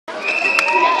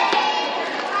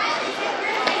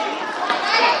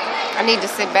need to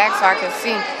sit back so I can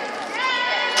see.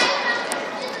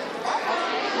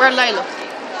 Where's Layla?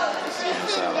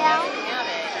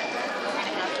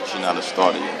 She's not a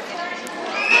starter yet.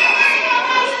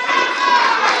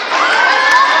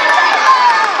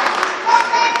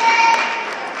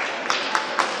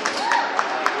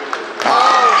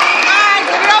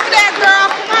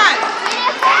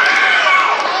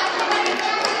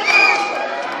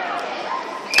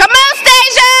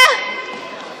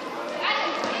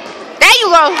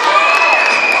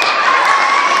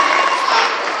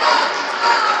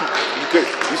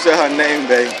 You said her name,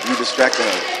 babe. You distracted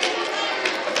her.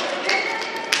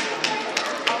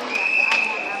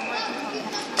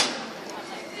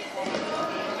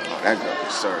 Oh, that girl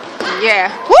is serving.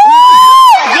 Yeah. Woo!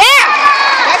 Yeah!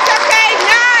 That's okay.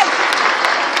 Nice.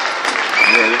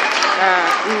 Really?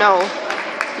 No.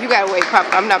 You gotta wait,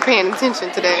 Papa. I'm not paying attention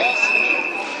to that.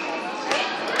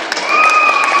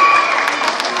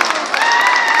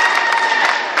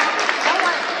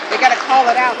 They gotta call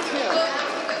it out too.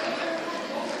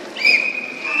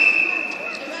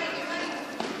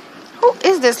 Who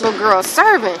is this little girl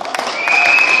serving?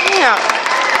 Yeah.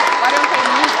 Why don't they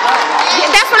move up? Yeah,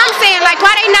 that's what I'm saying. Like,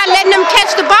 why they not letting them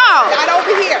catch the ball? Not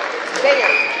over here. There.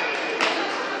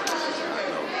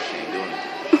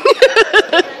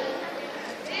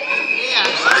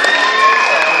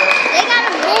 They gotta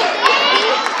move their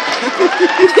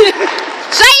feet.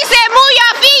 Shay said, move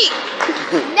your feet.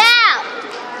 Now.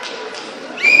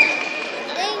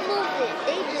 They move it.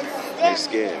 They just They're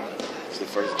scared. It's the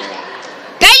first game.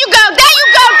 There you go. There you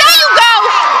go. There you go.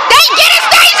 They get it,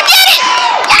 Stacia. Get it.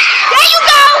 There you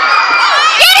go.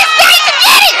 Get it, Stacia.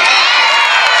 Get it.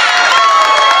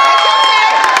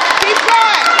 Keep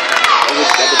going.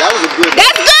 That was a good.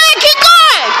 That's good. Keep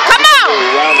going. Come on.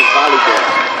 Round of volleyball.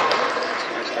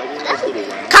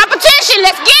 Competition.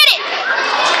 Let's get it.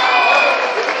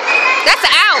 That's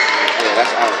an out. Yeah,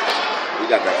 that's out. We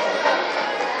got that.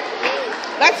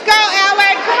 Let's go,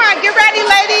 Ellen. Come on, get ready,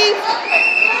 ladies.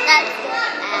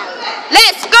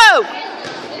 Let's go.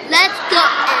 Let's go,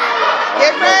 Ellen.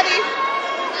 Get ready.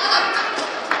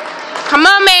 Come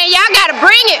on, man. Y'all got to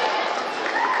bring it.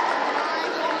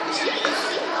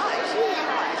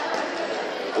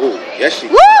 Oh, yes, she.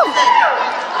 Woo! Ooh,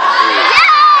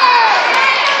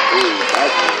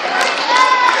 that's good.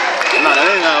 No, that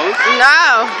ain't out.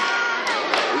 No.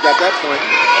 We got that point.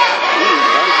 Ooh,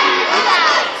 that's good.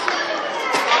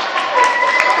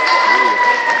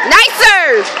 Nice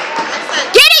serve.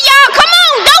 Get it, y'all. Come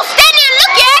on. Don't stand there and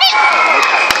look at it.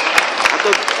 I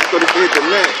thought it hit the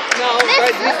net. No,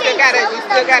 but you still gotta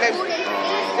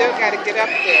get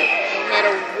up there, no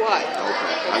matter what.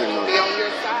 Okay, I didn't know Be that. on your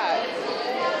side.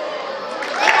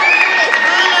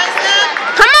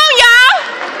 Come on, y'all.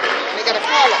 They gotta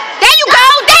call it. There you go.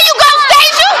 There you go,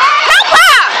 Stacia. Help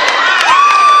her.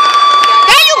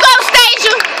 There you go,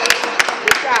 Stacia.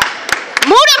 Good job.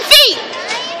 Move them feet.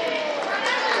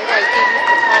 They gotta give you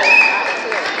the call shot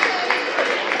too.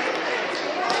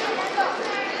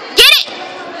 Get it.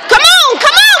 Come on.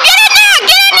 Come on. Get in there.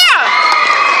 Get in there.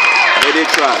 They did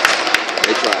try.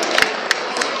 They tried.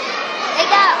 They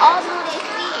gotta all move their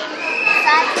feet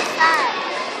side to side.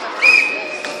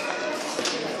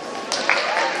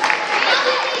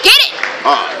 Get it.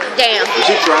 Oh, Damn. but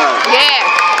she tried. Yeah.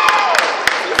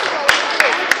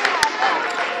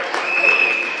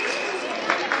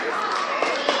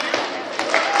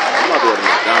 I'm not going to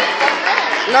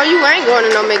McDonald's. No, you ain't going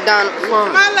to no McDonald's.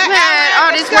 Come on, let Man, Ellen.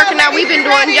 all Let's this go, working out we've been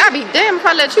ladies. doing, y'all be damn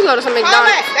probably let you go to some Call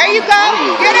McDonald's. it. There you go.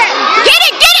 Get it. Get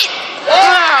it, get it.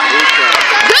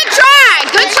 Good try,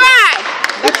 good try.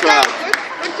 Good try.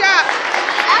 Good job.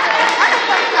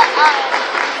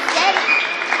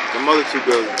 The other two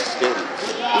girls are scared.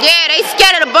 Yeah, they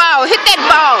scared of the ball. Hit that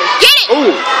ball. Get it.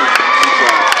 Ooh, she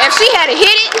tried. If she had to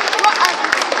hit it.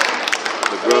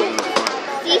 The girls in the front.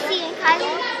 Cece and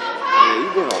Kylie. Yeah, you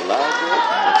been on live, girl.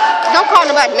 Don't call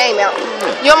nobody's name out.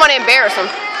 You don't want to embarrass them.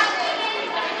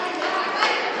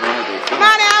 Come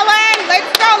on, Ellen. Let's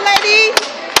go, ladies.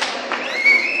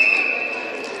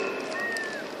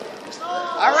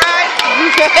 All right. Come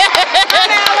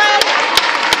on, Ellen.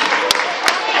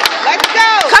 Let's go.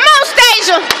 Come on,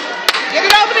 Stacia. Get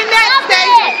it over the net,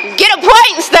 Stacia. Get a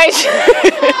point, Stacia.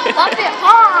 Bump it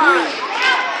hard.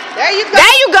 There you go.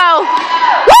 There you go.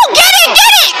 Woo, get it,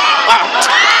 get it.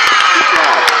 She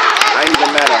tried. I ain't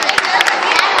even mad at her.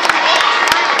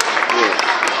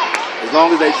 Yeah. As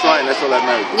long as they trying, that's all that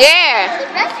matters. Yeah.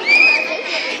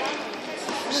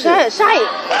 Shy.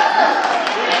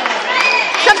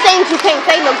 Some things you can't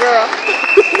say, no girl.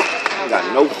 I got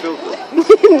no filter.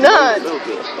 None. No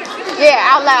filter. Yeah,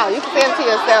 out loud. You can say it to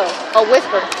yourself or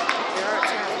whisper.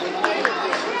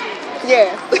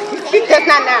 Yeah. Just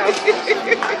not now.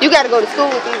 You got to go to school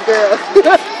with these girls.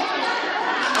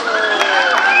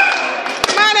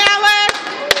 Come on, Alan.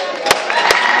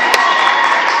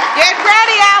 Get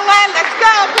ready, Alan. Let's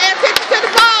go. Pay attention to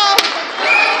the ball.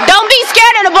 Don't be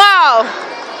scared of the ball.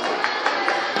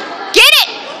 Get it.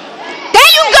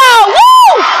 There you go. Woo!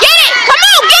 Get it. Come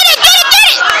on. Get it. Get it. Get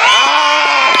it.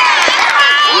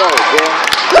 No, bro.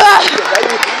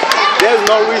 There's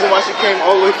no reason why she came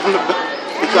all the way from the back.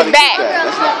 Back.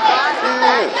 That's not.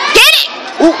 Yeah. Get it.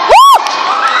 Ooh. Woo!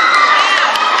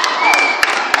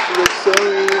 I'm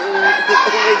sorry. Oh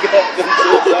my God. I'm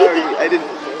so sorry. I didn't.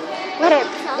 What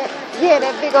yeah,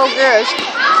 that big old girl.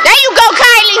 There you go,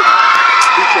 Kylie.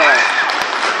 She tried.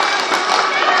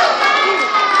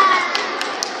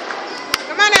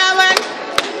 Come on, Alan.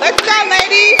 Let's go,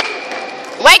 ladies.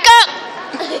 Wake up.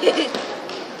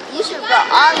 You should go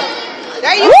all of it.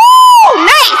 There you Woo!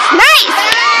 Nice, nice.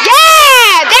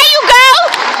 Yeah, there you go.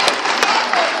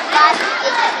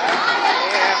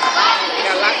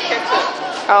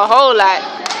 A whole lot.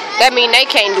 That mean they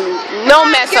can't do no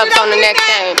mess ups on the next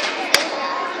game.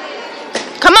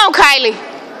 Come on, Kylie.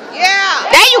 Yeah.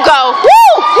 There you go. Woo!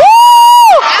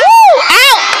 Woo! Woo!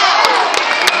 Out.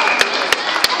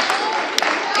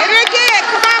 Get it again.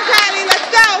 Come on, Kylie. Let's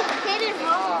go. Hit it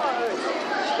hard.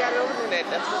 She got it over the net.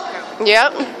 That's what counts.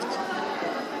 Yep.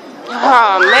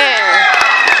 Oh man.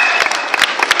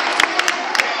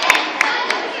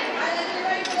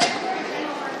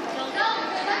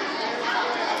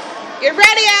 Get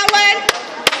ready, Alan.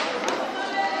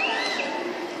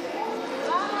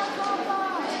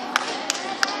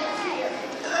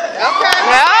 Okay.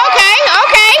 Okay,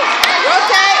 okay.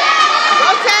 Rotate.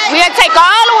 Rotate. We'll take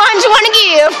all the ones you want to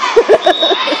give.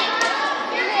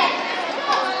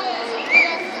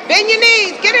 Bend your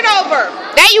knees. Get it over.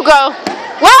 There you go.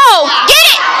 Whoa! Get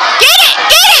it! Get it!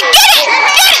 Get it! Get it!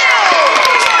 Get it!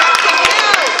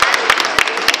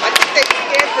 I think they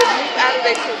scared to move out of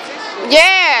their position.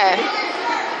 Yeah.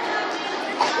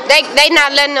 They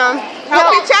not letting them.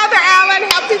 Help each other, Alan.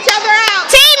 Help each other out.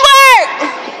 Teamwork!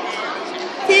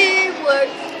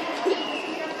 Teamwork.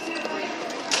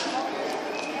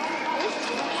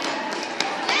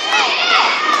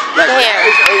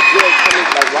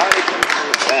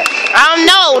 I don't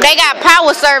know. They got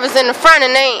power service in the front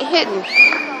and they ain't hitting.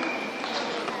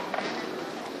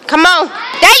 Come on.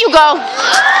 There you go.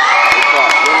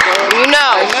 You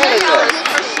know.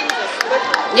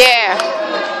 Yeah.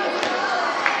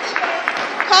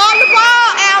 Call the ball,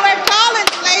 Alan. Call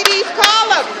it, ladies.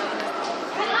 Call them.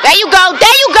 There you go.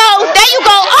 There you go. There you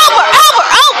go. Over. Over.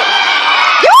 Over.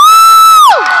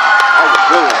 Woo!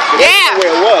 Yeah.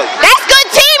 Where it was. That's good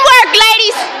teamwork,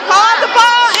 ladies. Call the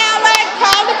ball, Alan.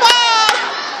 Call the ball.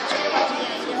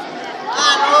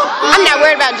 I'm not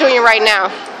worried about Junior right now.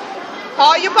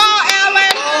 Call your ball,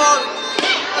 Alan.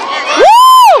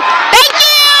 Woo! Thank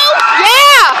you.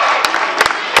 Yeah.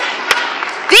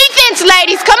 Defense,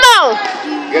 ladies. Come on.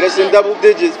 Get us in double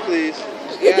digits, please.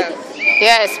 Yes.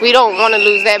 Yes, we don't want to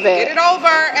lose that Get bad. it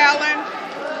over, Alan.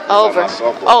 Over.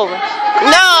 Over.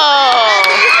 No.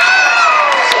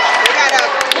 We gotta.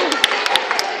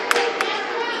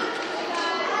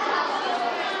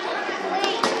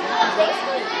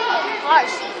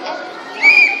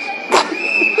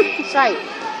 Sight. I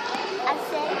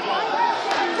said.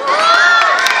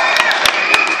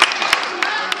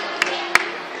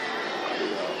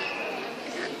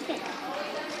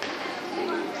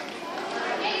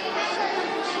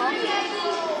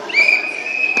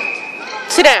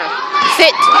 Sit down.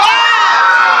 Sit.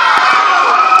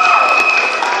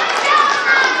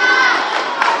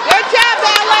 Good job,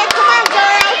 Alan. Come on,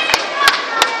 girls.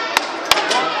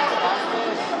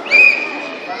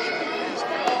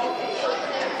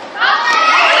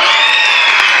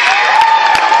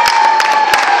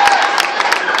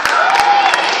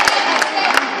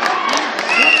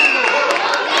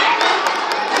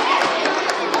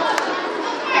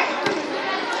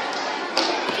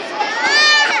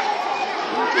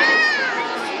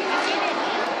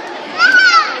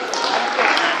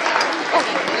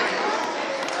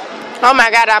 Oh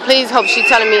my God! I please hope she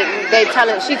telling me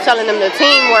she telling them the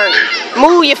teamwork.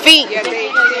 Move your feet. Yeah, they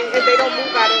don't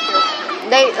move out of there.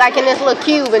 They like in this little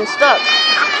cube and stuck.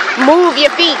 Move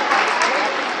your feet. And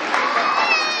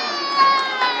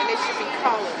they should be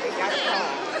calling. They got to call.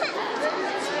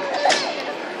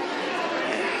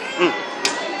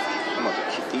 I'm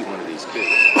about to eat one of these kids.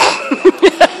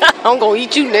 I'm gonna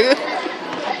eat you, nigga.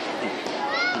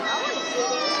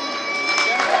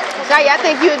 Zaya, I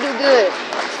think you'll do good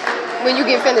when you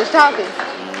get finished talking.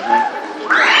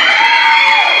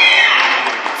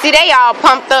 See, they all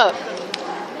pumped up.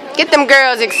 Get them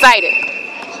girls excited.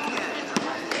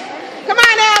 Come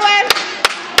on, Ellen.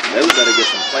 Layla better get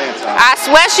some playing time. I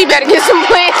swear she better get some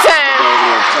playing time.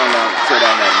 Tear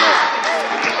down that net.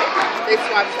 They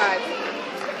swap sides.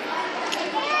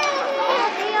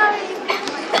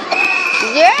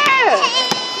 Yeah.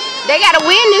 They got to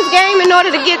win this game in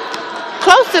order to get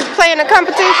close to playing the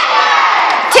competition.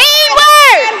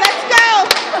 Teamwork! Let's go.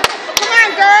 Come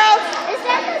on, girls. Is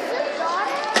that the Zoom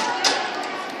daughter?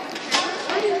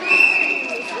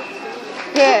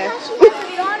 Yeah.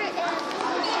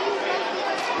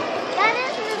 That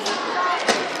is her Zoom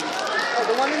daughter. Oh,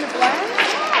 the one in the black?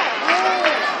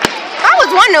 I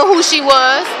was wondering who she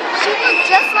was. She looked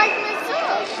just like Miss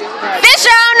Zoom.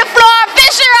 Fisher on the floor.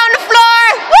 Fisher on the floor.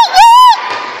 Woo woo!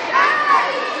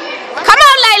 Come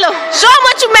on, Layla. Show them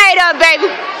what you made of, baby.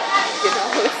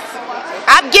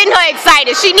 I'm getting her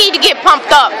excited. She need to get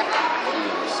pumped up.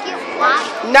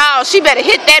 No, she better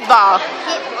hit that ball.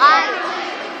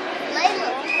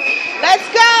 Let's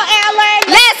go, Ellen.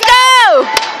 Let's go.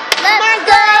 Let's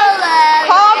go.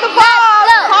 Call the ball.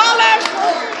 Let's go. Call her.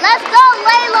 Let's go,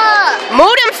 Layla.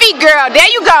 Move them feet, girl. There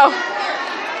you go.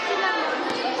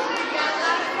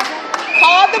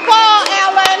 Call the ball,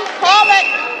 Ellen. Call it.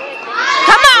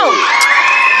 Come on.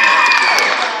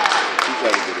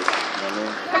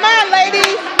 Come on,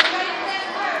 ladies.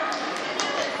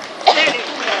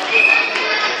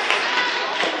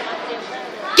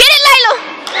 Get it, Layla.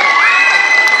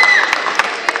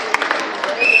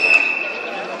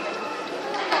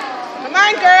 Come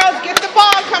on, girls. Get the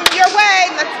ball coming your way.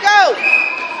 Let's go.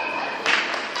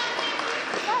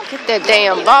 Get that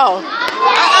damn ball.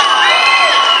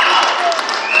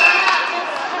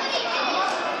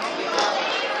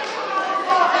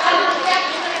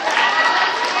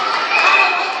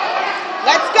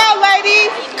 Let's go,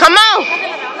 ladies. Come on.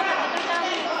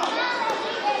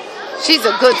 She's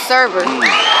a good server.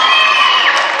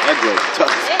 That girl's tough.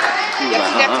 She was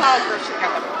like, That's all girl she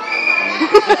got.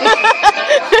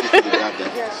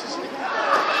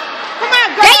 Come on,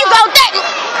 girl. There you go.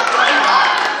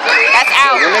 That's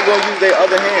out. When they gonna use their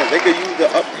other hands, they could use the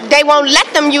up. They won't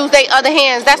let them use their other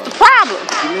hands. That's the problem.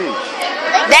 What you mean?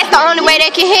 That's the only way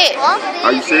they can hit.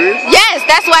 Are you serious? Yes,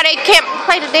 that's why they can't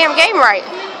play the damn game right.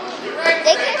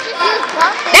 They can just use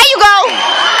both. There you go.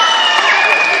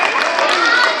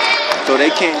 So they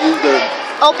can't use the.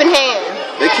 Open hand.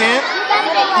 They can't?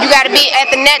 You got to be at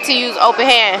the net to use open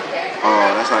hand.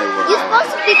 Oh, that's how it works. You're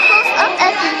supposed to be close up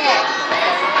at the net.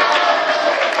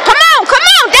 Come on, come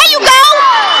on. There you go.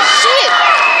 Shit.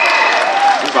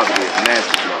 It's about to be a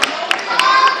nasty blow.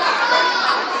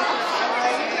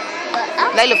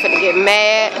 Layla finna get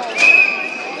mad.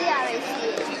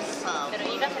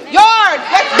 Yours.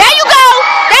 There you go.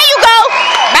 There you go.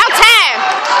 About time.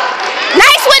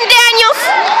 Nice one, Daniels.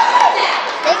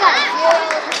 They got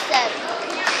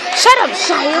 0-7. Shut up,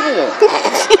 Shia.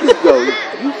 Yo,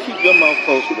 you keep your mouth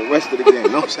closed for the rest of the game.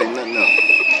 Don't say nothing else.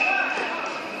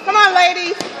 Come on,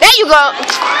 ladies. There you go.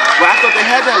 Well, I thought they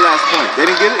had that last point. They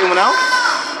didn't get it? It went out?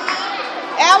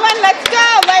 Ellen, let's go,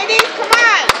 ladies. Come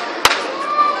on.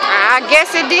 I guess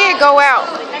it did go out.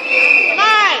 Come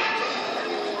on.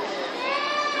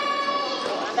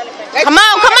 Come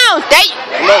on, come on. Get it,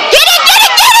 get it, get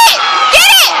it.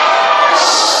 Get it.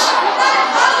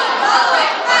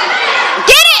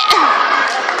 Get it.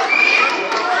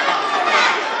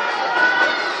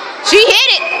 She hit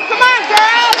it. Come on,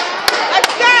 girls.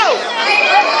 Let's go.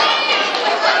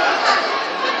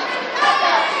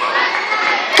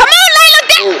 Come on, Layla.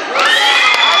 All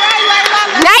right,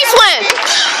 Layla. Nice one.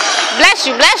 Bless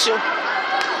you, bless you.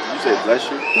 You said bless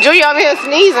you? Junior over here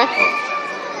sneezing.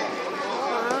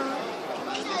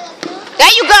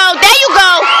 There you go. There you go.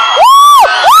 Woo!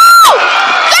 Woo!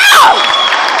 Go!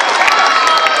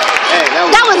 Hey,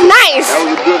 That was nice. That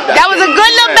was a good That was a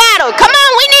good little battle. Come on,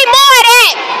 we need more of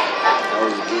that. That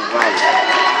was a good volley.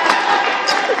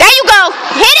 There you go.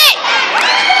 Hit it.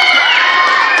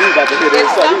 He's about to hit it.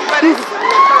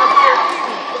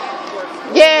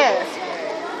 Yeah.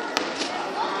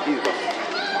 He's about to.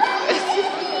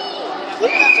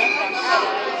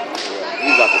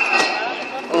 He's about to.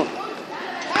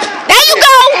 There you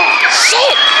go.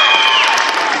 Shit.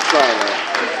 He's trying, man.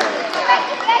 He's trying.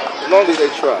 As long as they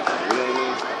try, you know what I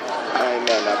mean? I ain't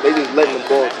mad now. They just letting the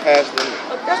ball pass them.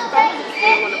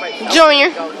 Junior.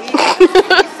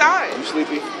 You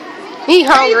sleepy? He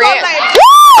hungry. There you go, Layla.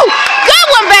 Woo! Good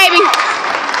one, baby.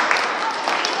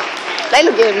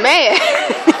 Layla getting mad.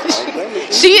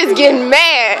 She is getting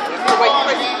mad.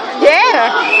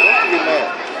 Yeah. You get mad.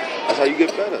 That's how you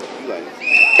get better. You like.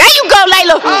 There you go,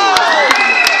 Layla.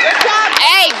 Good job.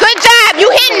 Hey, good job. You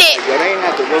hitting it. Yo, they ain't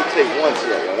have to rotate once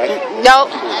yet, yo.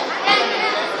 Nope.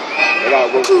 They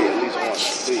gotta rotate at least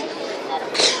once, please.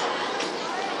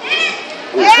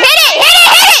 Hit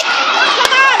it!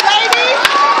 Come on, ladies.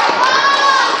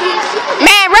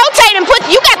 Man, rotate and put.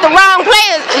 You got the wrong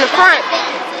players in the front.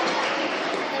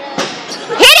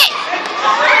 Hit it!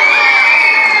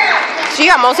 She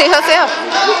almost hit herself.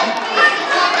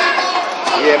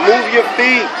 Yeah, move your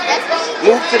feet.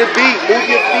 Move to the beat. Move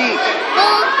your feet.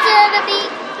 Move to the beat.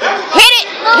 Hit it!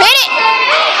 Hit it!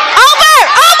 Over!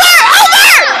 Over! Over!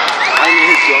 I didn't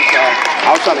hit you. I'm sorry. I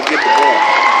was trying to get the ball.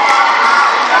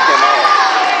 I came out.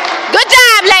 Good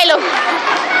job, Layla.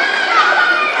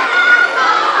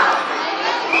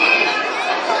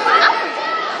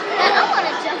 I want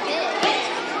to jump in.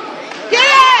 Get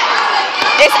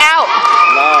it. It's out.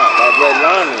 Nah, that red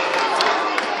line is.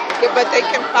 Yeah, but they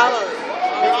can follow it.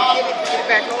 Get it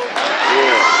back over.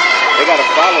 Yeah. They gotta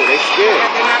follow. They scared. Yeah,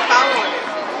 they're not following it.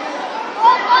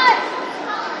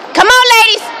 Come on,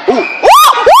 ladies. Ooh. Woo!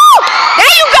 Woo!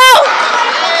 There you go.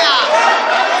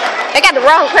 They got the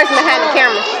wrong person behind the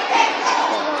camera.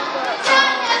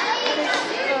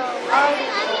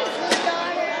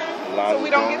 So we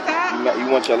don't get that? You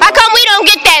want your How come we don't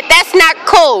get that? That's not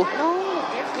cool.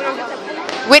 We don't get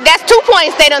that. That's 2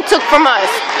 points they done took from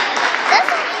us. That's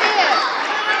unfair.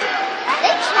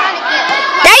 They trying to get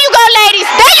us. There you go, ladies.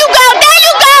 There you go. There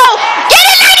you go. Get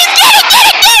it, ladies. Get it. Get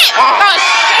it. Get it. Oh,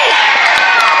 shit.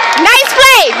 Nice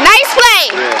play. Nice play.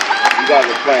 Yeah, you guys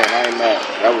are playing. I ain't mad.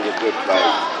 That was a good play.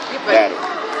 Battle.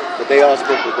 But they all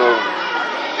supposed to go.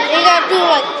 They gotta do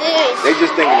like this. They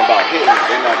just thinking about hitting it.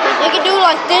 They're not thinking. They can do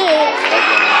like this.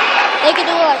 They can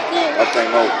do like this. That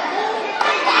thing over.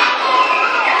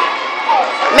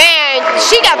 Man,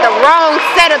 she got the wrong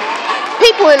set of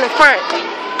people in the front.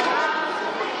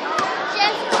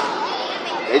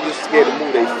 They just scared to move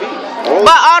their feet. Oh.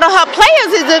 But all of her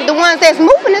players is the ones that's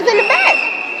moving is in the back.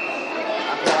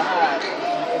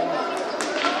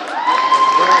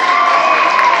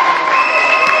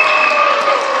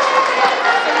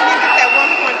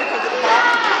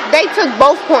 They took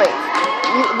both points.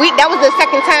 That was the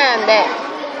second time that.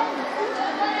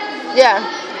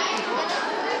 Yeah.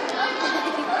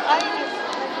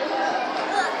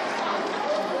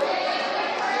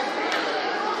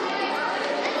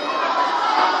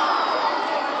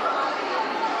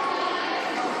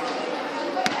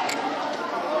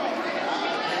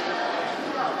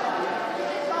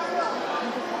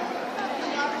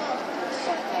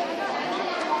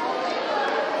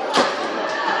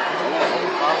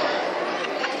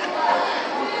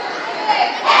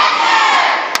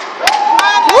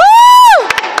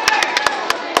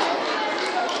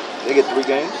 They get 3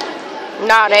 games?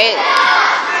 No,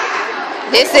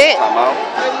 this it. Time out.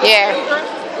 Yeah.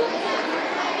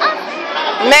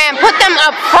 Man, put them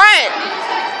up front.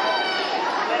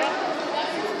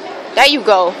 There you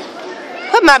go.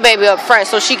 Put my baby up front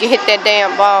so she can hit that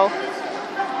damn ball.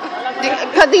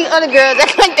 Because these other girls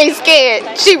act like they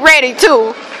scared. She ready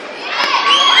too.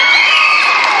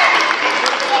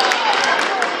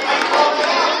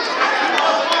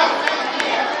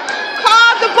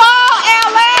 Call the ball,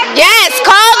 Alex. Yes,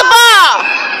 call the ball.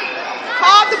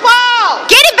 Call the ball.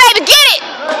 Get it, baby, get it.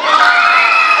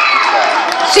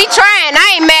 She trying.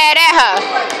 I ain't mad at her.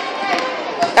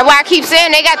 That's why I keep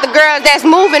saying they got the girls that's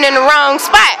moving in the wrong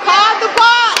spot. Call the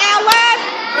ball, Alex.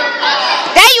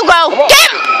 There you go. Get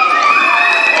him.